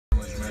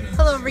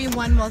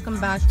everyone,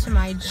 welcome back to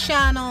my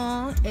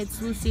channel.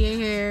 It's Lucia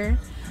here.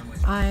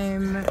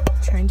 I'm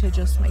trying to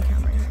adjust my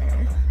camera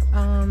here.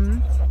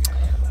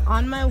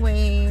 On my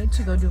way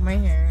to go do my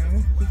hair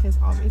because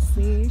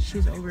obviously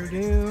she's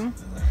overdue.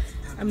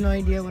 I have no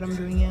idea what I'm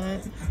doing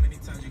yet.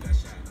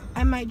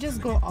 I might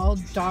just go all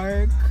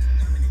dark.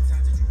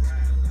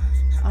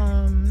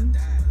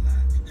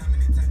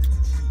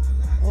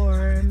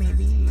 Or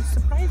maybe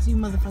surprise you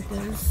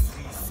motherfuckers.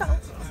 So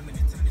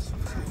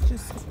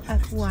just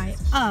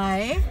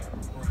FYI.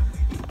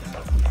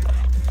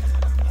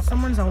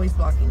 Someone's always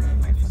blocking me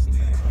in my fucking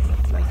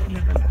driveway. Like, it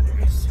never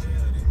matters.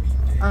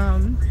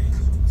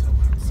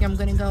 See, I'm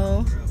gonna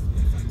go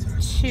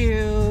to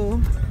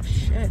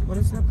shit, what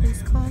is that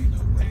place called?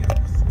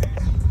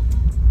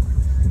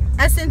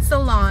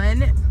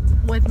 Salon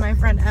with my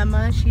friend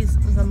Emma. She's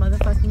the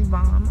motherfucking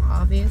bomb,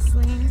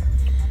 obviously.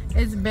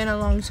 It's been a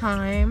long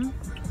time.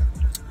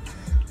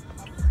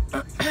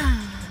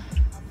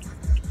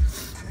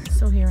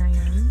 So here I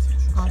am,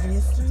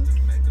 obviously.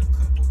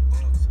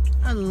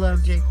 I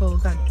love J. Cole.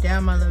 God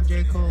damn, I love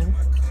J. Cole.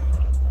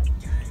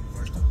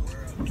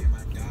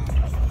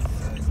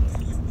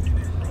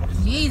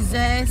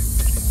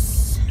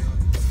 Jesus.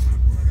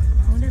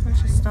 I wonder if I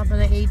should stop at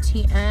the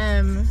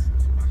ATM.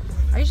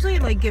 I usually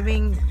like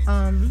giving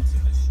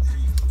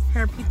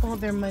hair people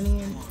their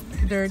money and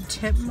their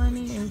tip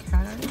money in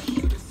cash.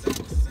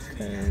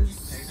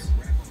 Cause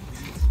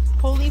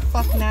holy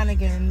fuck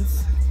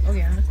nanigans. Oh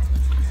yeah.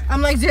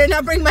 I'm like, did I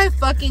not bring my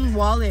fucking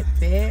wallet,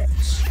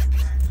 bitch?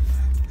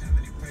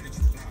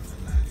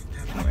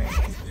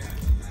 Alright.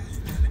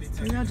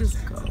 Maybe I'll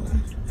just go.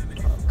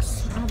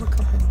 Bucks. I have a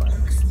couple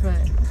bucks, but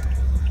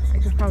I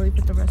could probably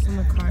put the rest on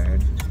the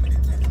card.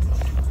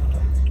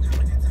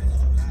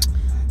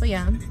 But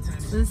yeah,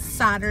 this is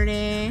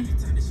Saturday.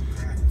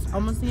 It's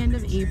almost the end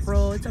of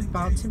April. It's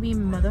about to be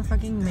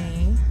motherfucking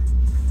May.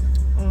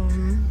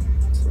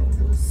 So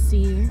we'll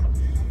see.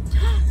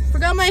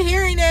 Forgot my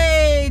hearing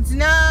aids.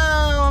 No,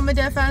 I'm a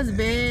deaf ass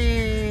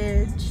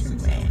bitch.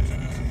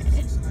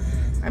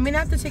 Man. I mean, I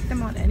have to take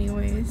them out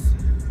anyways.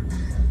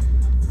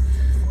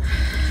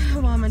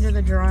 While I'm under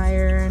the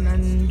dryer and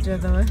under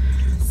the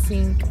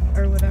sink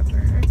or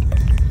whatever.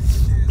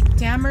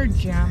 Dammer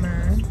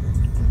jammer.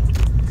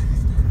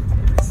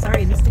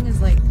 Sorry, this thing is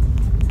like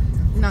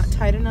not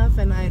tight enough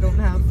and I don't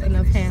have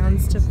enough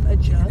hands to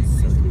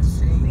adjust, so it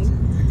keeps moving.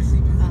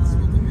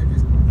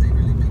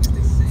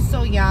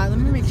 So yeah, let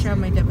me make sure I have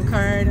my debit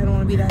card. I don't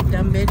want to be that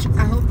dumb bitch.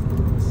 I hope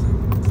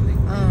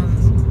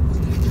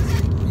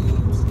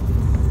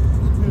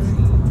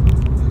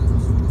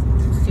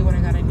let's see what I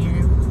got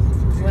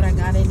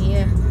in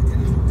here.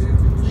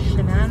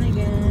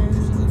 Shenanigans.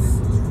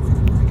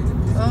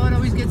 Oh, it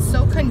always gets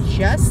so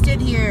congested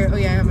here. Oh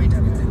yeah, I have my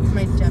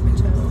debit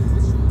toe.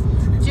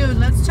 Dude,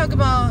 let's talk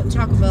about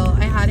Taco Bell.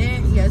 I had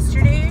it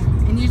yesterday,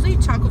 and usually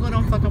Taco Bell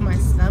don't fuck up my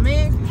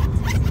stomach.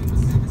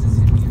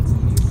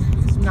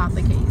 Not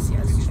the case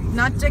yesterday.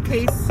 Not the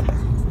case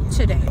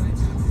today.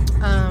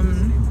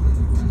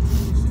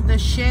 The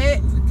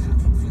shit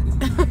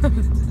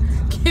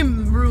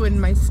can ruin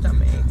my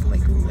stomach,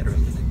 like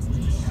literally.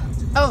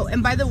 Oh,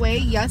 and by the way,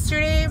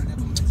 yesterday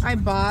I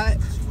bought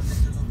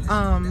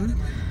I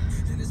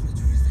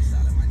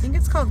think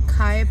it's called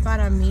Kai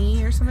Para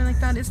Mi or something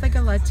like that. It's like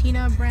a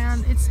Latina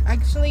brand. It's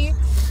actually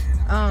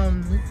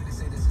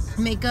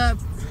makeup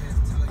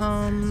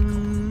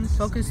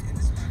focused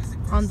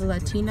on the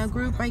Latina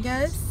group, I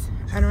guess.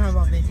 I don't have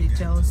all the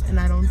details, and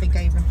I don't think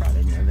I even brought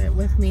any of it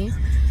with me.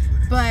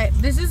 But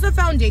this is the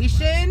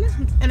foundation,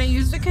 and I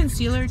used a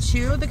concealer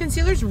too. The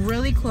concealer's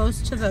really close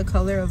to the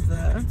color of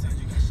the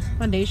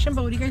foundation,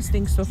 but what do you guys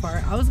think so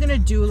far? I was gonna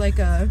do like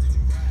a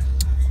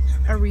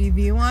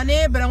review on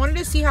it, but I wanted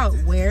to see how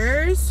it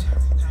wears,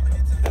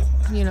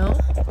 you know,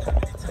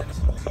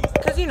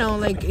 because you know,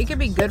 like, it could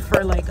be good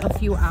for like a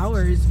few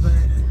hours, but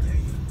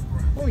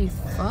holy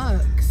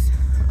fucks.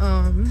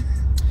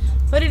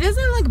 But it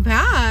doesn't look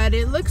bad.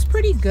 It looks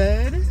pretty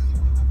good,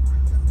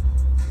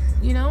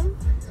 you know.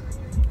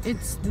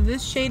 It's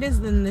this shade is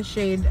in the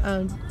shade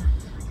I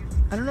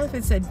don't know if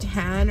it's a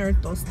tan or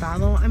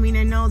tostado. I mean,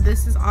 I know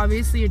this is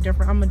obviously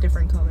I'm a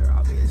different color,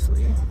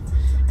 obviously.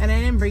 And I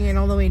didn't bring it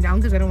all the way down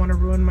because I don't want to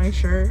ruin my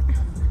shirt.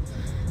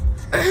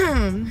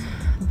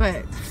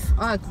 But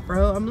fuck,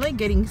 bro, I'm like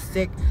getting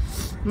sick.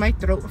 My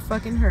throat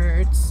fucking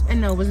hurts. And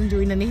no, I wasn't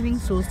doing anything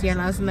sucia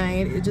last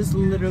night. It just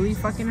literally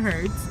fucking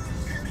hurts.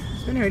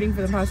 It's been hurting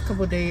for the past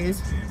couple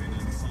days.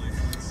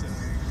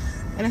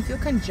 And I feel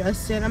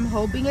congested. I'm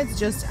hoping it's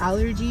just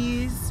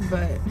allergies,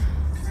 but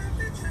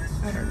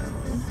I don't know.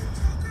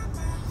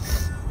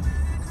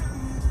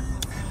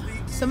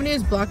 Somebody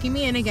is blocking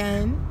me in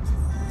again.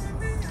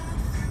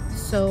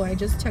 So I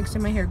just texted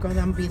my hair girl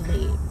that I'm gonna be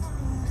late.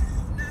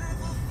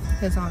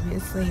 Because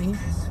obviously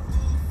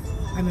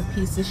I'm a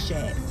piece of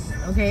shit.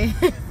 Okay?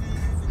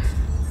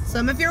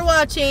 So if you're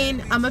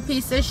watching, I'm a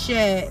piece of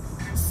shit.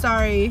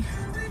 Sorry.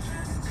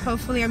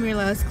 Hopefully I'm your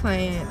last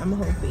client. I'm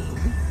hoping.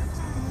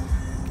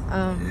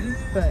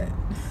 But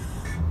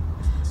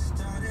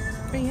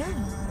yeah.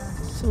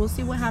 So we'll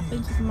see what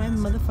happens with my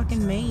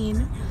motherfucking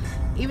mane.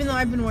 Even though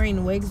I've been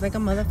wearing wigs like a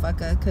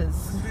motherfucker,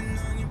 because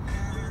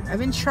I've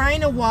been trying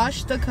to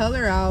wash the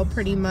color out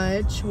pretty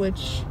much,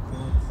 which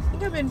I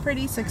think I've been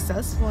pretty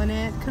successful in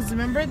it. Because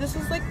remember, this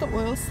is like the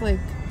oil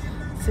slick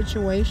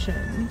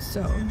situation.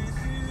 So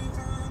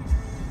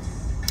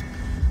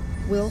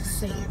we'll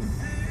see.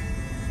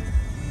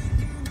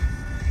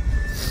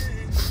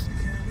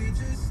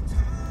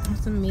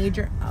 Some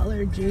major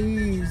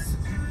allergies.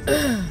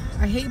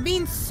 I hate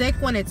being sick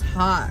when it's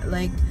hot.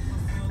 Like,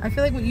 I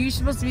feel like you're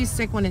supposed to be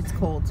sick when it's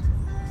cold.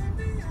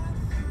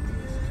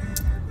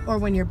 Or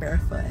when you're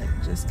barefoot.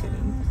 Just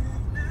kidding.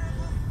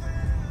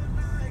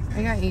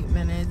 I got 8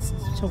 minutes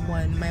to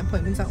 1. My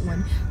appointment's at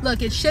 1.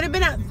 Look, it should have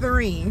been at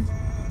 3.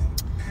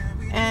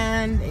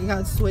 And it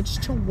got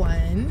switched to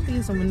 1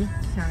 because someone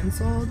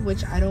canceled,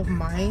 which I don't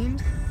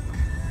mind.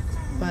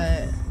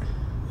 But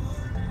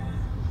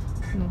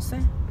no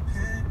say.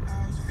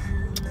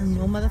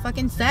 No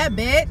motherfucking set,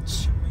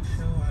 bitch.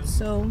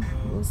 So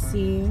we'll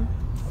see.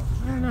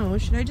 I don't know,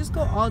 should I just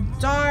go all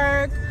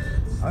dark,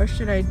 or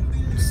should I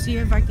see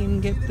if I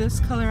can get this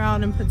color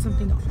out and put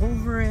something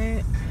over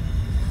it?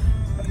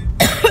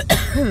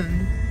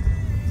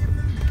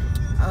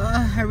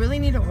 I really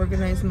need to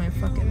organize my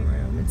fucking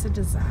room. It's a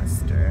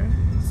disaster.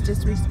 It's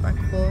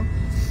disrespectful.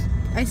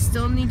 I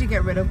still need to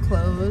get rid of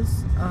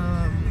clothes.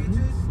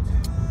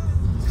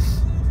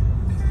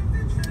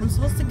 I'm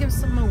supposed to give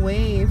some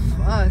away.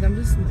 Fuck, I'm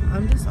just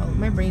all,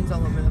 my brain's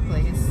all over the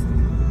place.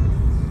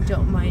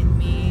 Don't mind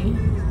me.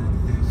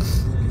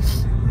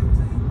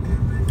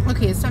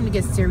 Okay, it's time to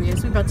get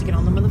serious. We're about to get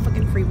on the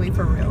motherfucking freeway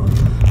for real.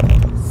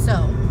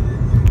 So,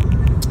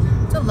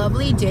 it's a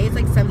lovely day. It's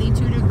like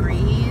 72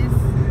 degrees.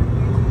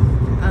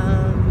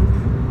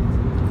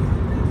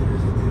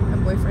 My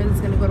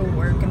boyfriend's gonna go to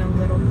work in a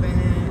little bit. I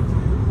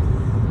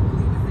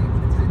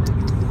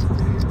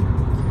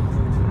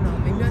don't know,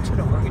 maybe I'll try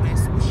to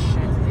organize some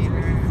shit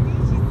later.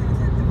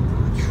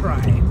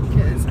 Try,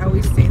 because I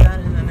always say that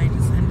and then I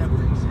just end up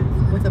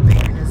with a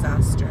bigger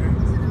disaster.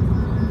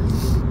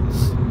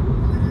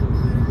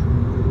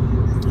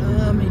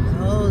 Oh, my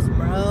nose,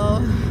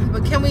 bro.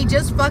 But can we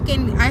just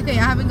fucking... Okay,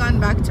 I haven't gotten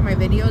back to my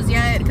videos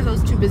yet because I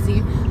was too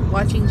busy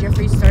watching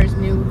Jeffree Star's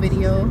new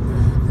video.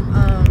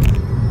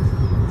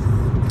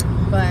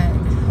 But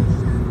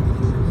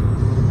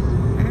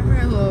I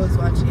forgot who I was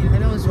watching. I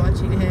know I was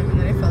watching him and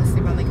then I fell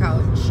asleep on the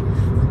couch.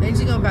 I need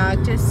to go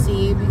back to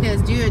see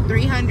because, dude,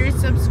 300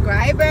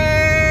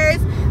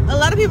 subscribers. A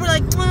lot of people are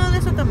like, oh,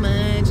 that's not that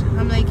much.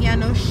 I'm like, yeah,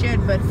 no shit,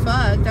 but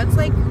fuck, that's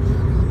like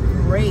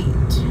great.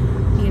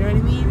 You know what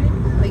I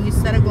mean? Like, you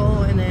set a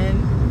goal and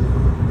then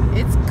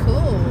it's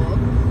cool.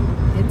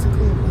 It's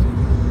cool.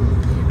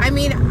 I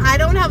mean, I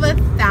don't have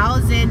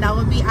 1,000. That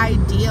would be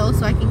ideal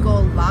so I can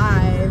go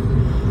live,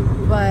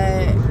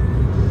 but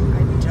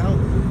I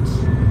don't.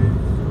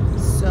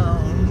 So,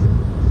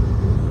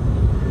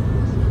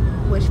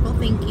 wishful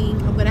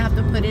thinking. I'm gonna have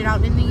to put it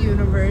out in the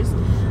universe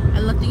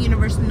and let the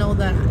universe know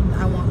that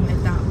I want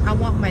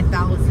my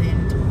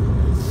 1,000.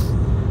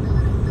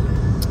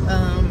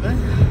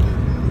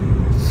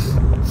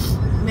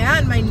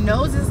 Man, my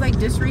nose is like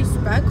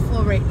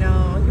disrespectful right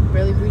now. I can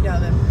barely breathe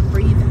out of it.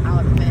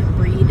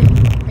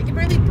 I can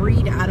barely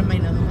breathe out of my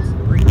nose.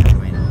 Breathe out of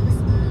my nose.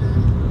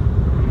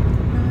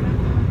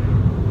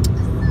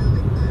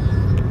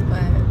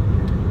 But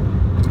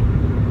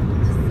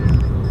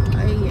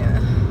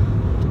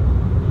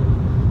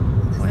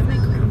why am I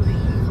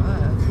cramping?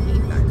 Fuck, I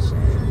hate that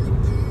shit.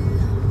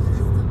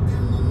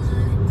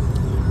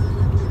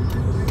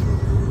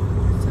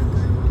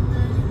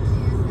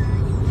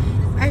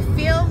 I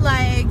feel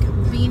like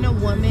being a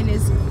woman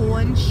is cool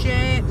and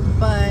shit,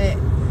 but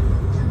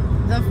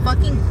the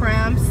fucking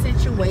cramp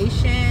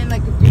situation,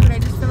 like, dude, I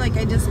just feel like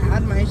I just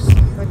had my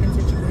fucking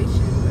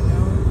situation, you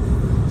know?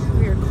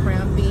 We're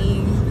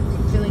cramping,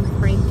 feeling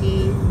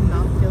cranky,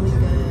 not feeling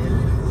good.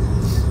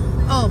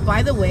 Oh,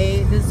 by the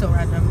way, this is so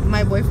random.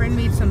 My boyfriend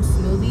made some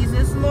smoothies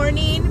this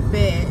morning,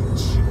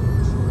 bitch.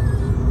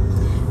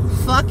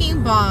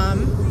 Fucking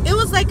bomb. It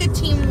was like a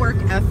teamwork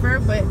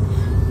effort, but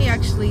he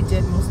actually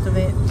did most of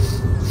it.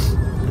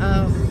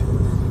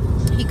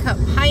 He cut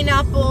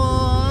pineapple,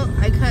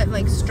 I cut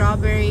like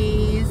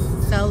strawberries,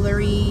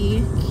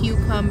 celery,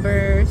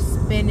 cucumber,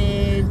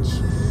 spinach,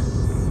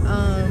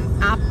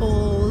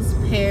 apples,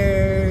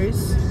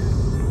 pears.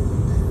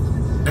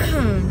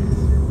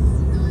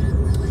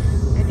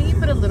 I think he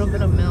put a little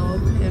bit of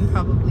milk and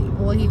probably,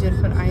 well, he did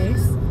put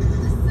ice.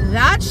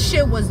 That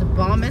shit was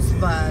bomb as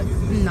fuck,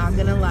 I'm not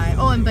gonna lie.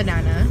 Oh, and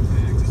banana.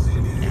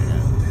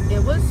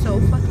 It was so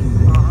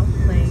fucking bomb.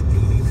 Like,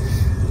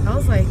 I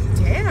was like,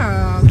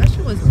 damn, that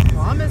shit was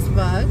bomb as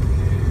fuck.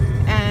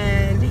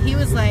 And he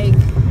was like,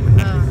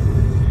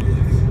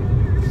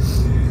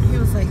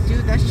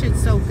 dude, that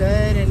shit's so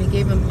good. And it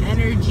gave him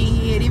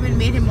energy. It even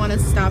made him want to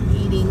stop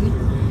eating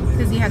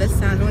because he had a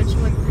sandwich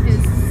with his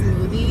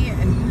smoothie.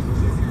 And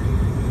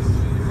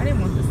I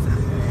didn't want the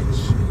sandwich,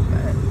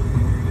 but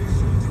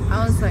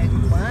I was like,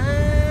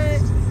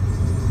 what?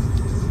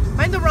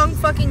 My in the wrong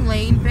fucking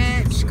lane,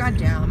 bitch.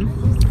 Goddamn.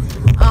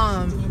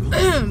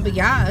 But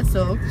yeah,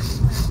 so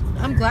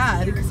I'm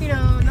glad, because, you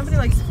know, nobody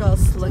likes to feel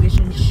sluggish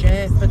and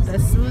shit. But the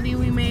smoothie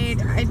we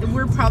made,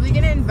 we're probably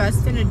gonna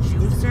invest in a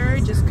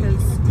juicer, just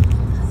because,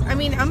 I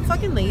mean, I'm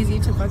fucking lazy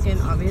to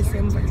fucking, obviously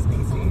I'm fucking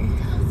lazy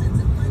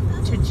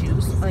to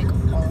juice, like,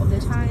 all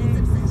the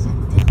time.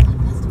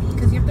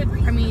 Because you have to,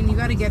 I mean, you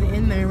gotta get it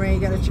in there, right?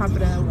 You gotta chop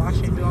it up, wash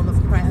it, do all the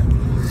prep.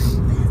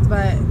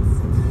 But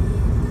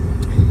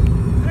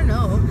I don't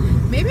know.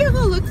 Maybe I'll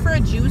go look for a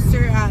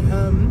juicer at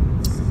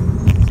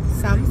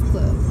Sam's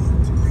Club,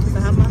 because I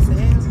have my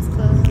Sam's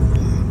Club.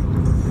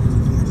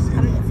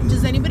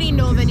 Does anybody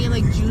know of any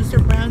like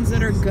juicer brands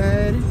that are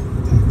good?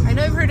 I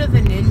know I've heard of the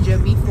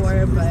Ninja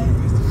before, but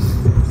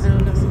I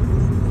don't know.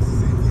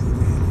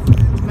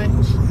 Might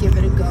give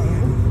it a go.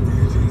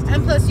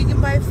 And plus, you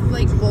can buy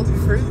like bulk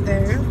fruit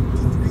there.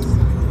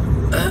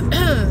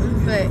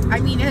 But I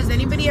mean, has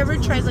anybody ever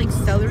tried like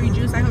celery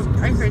juice? I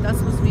heard that's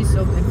supposed to be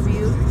so good for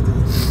you,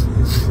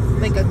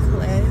 like a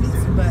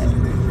cleanse. But I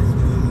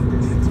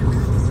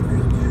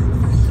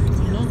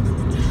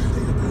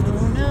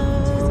don't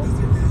know.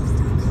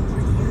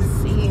 Let's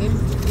see.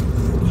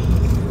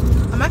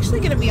 I'm actually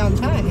gonna be on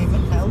time.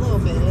 Hello,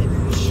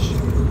 bitch.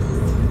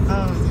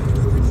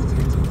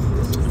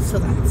 So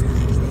that's nice.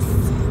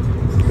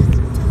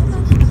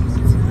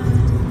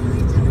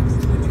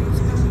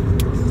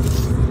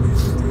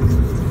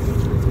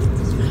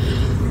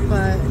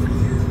 But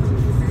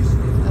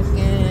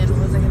again, what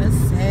was I gonna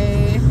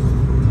say?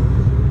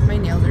 My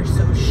nails are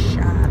so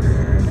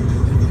shattered.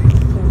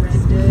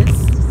 Horrendous.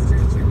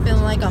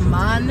 Feeling like a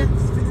man.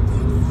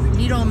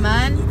 Little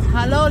man.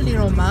 Hello,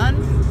 little man.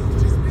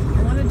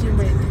 I want to do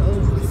my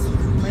toes.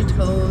 My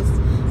toes.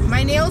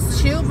 My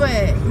nails too,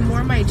 but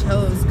more my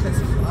toes, because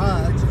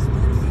fuck.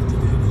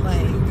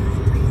 Like,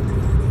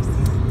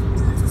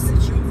 it's a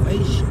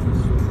situation.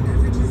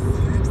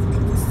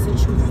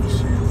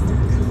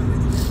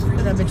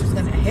 That bitch was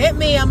gonna hit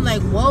me. I'm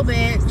like, whoa,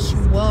 bitch,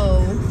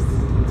 whoa.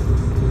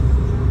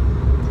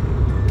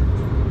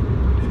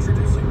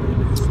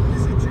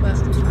 But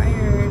I'm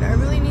tired. I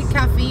really need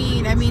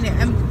caffeine. I mean, yeah,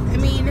 I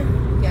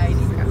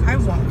need caffeine. I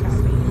want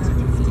caffeine.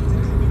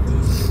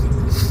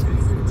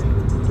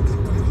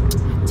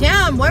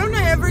 Damn, why don't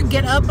I ever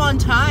get up on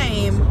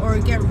time or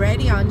get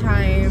ready on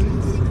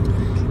time?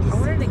 I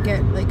wanted to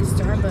get like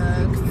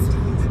Starbucks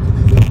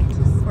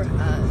for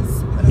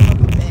us, but I'm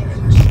a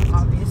bitch,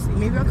 obviously.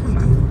 Maybe I'll come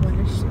back with one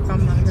if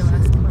I'm not her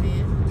last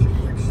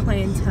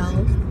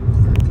clientele.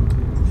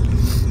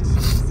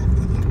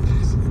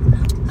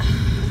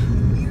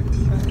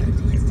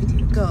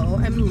 But go.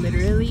 I'm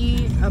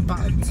literally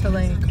about to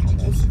like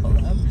almost pull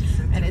up,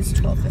 and it's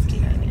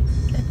 12:59.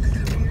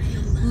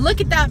 Look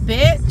at that,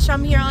 bitch!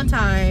 I'm here on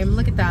time.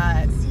 Look at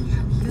that.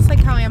 Just like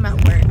how I am at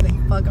work. Like,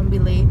 fuck, I'm gonna be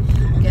late.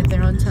 Get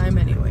there on time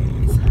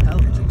anyways. Hello.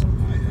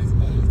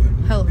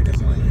 Hello, good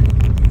morning.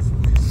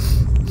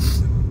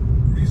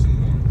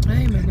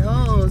 Hey, my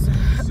nose.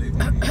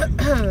 I'm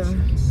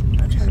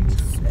trying to be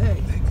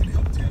sick.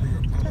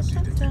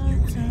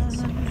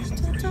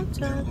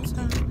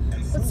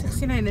 What's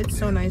 69? It's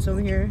so nice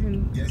over here.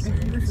 And I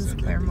think this is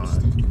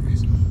Claremont.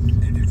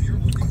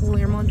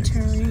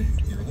 Terry.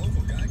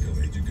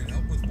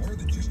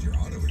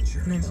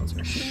 My nails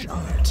are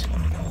shot.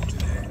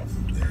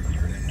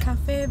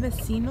 Cafe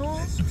Vecino?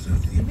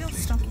 Maybe I'll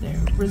stop there.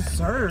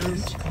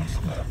 Reserved.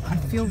 I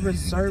feel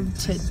reserved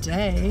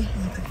today.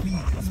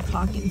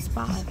 Parking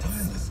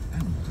spots.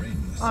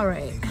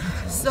 Alright.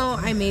 So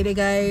I made it,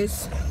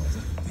 guys.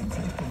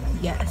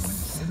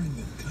 Yes.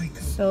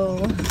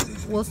 So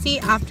we'll see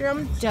after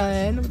I'm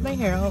done with my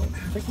hair. I'll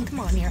freaking come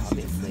on here,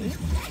 obviously.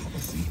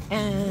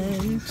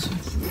 And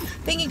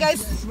thank you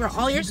guys for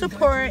all your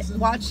support,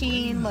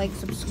 watching, like,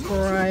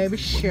 subscribe,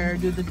 share,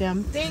 do the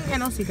damn thing,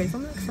 and I'll see you guys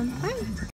on the next one. Bye.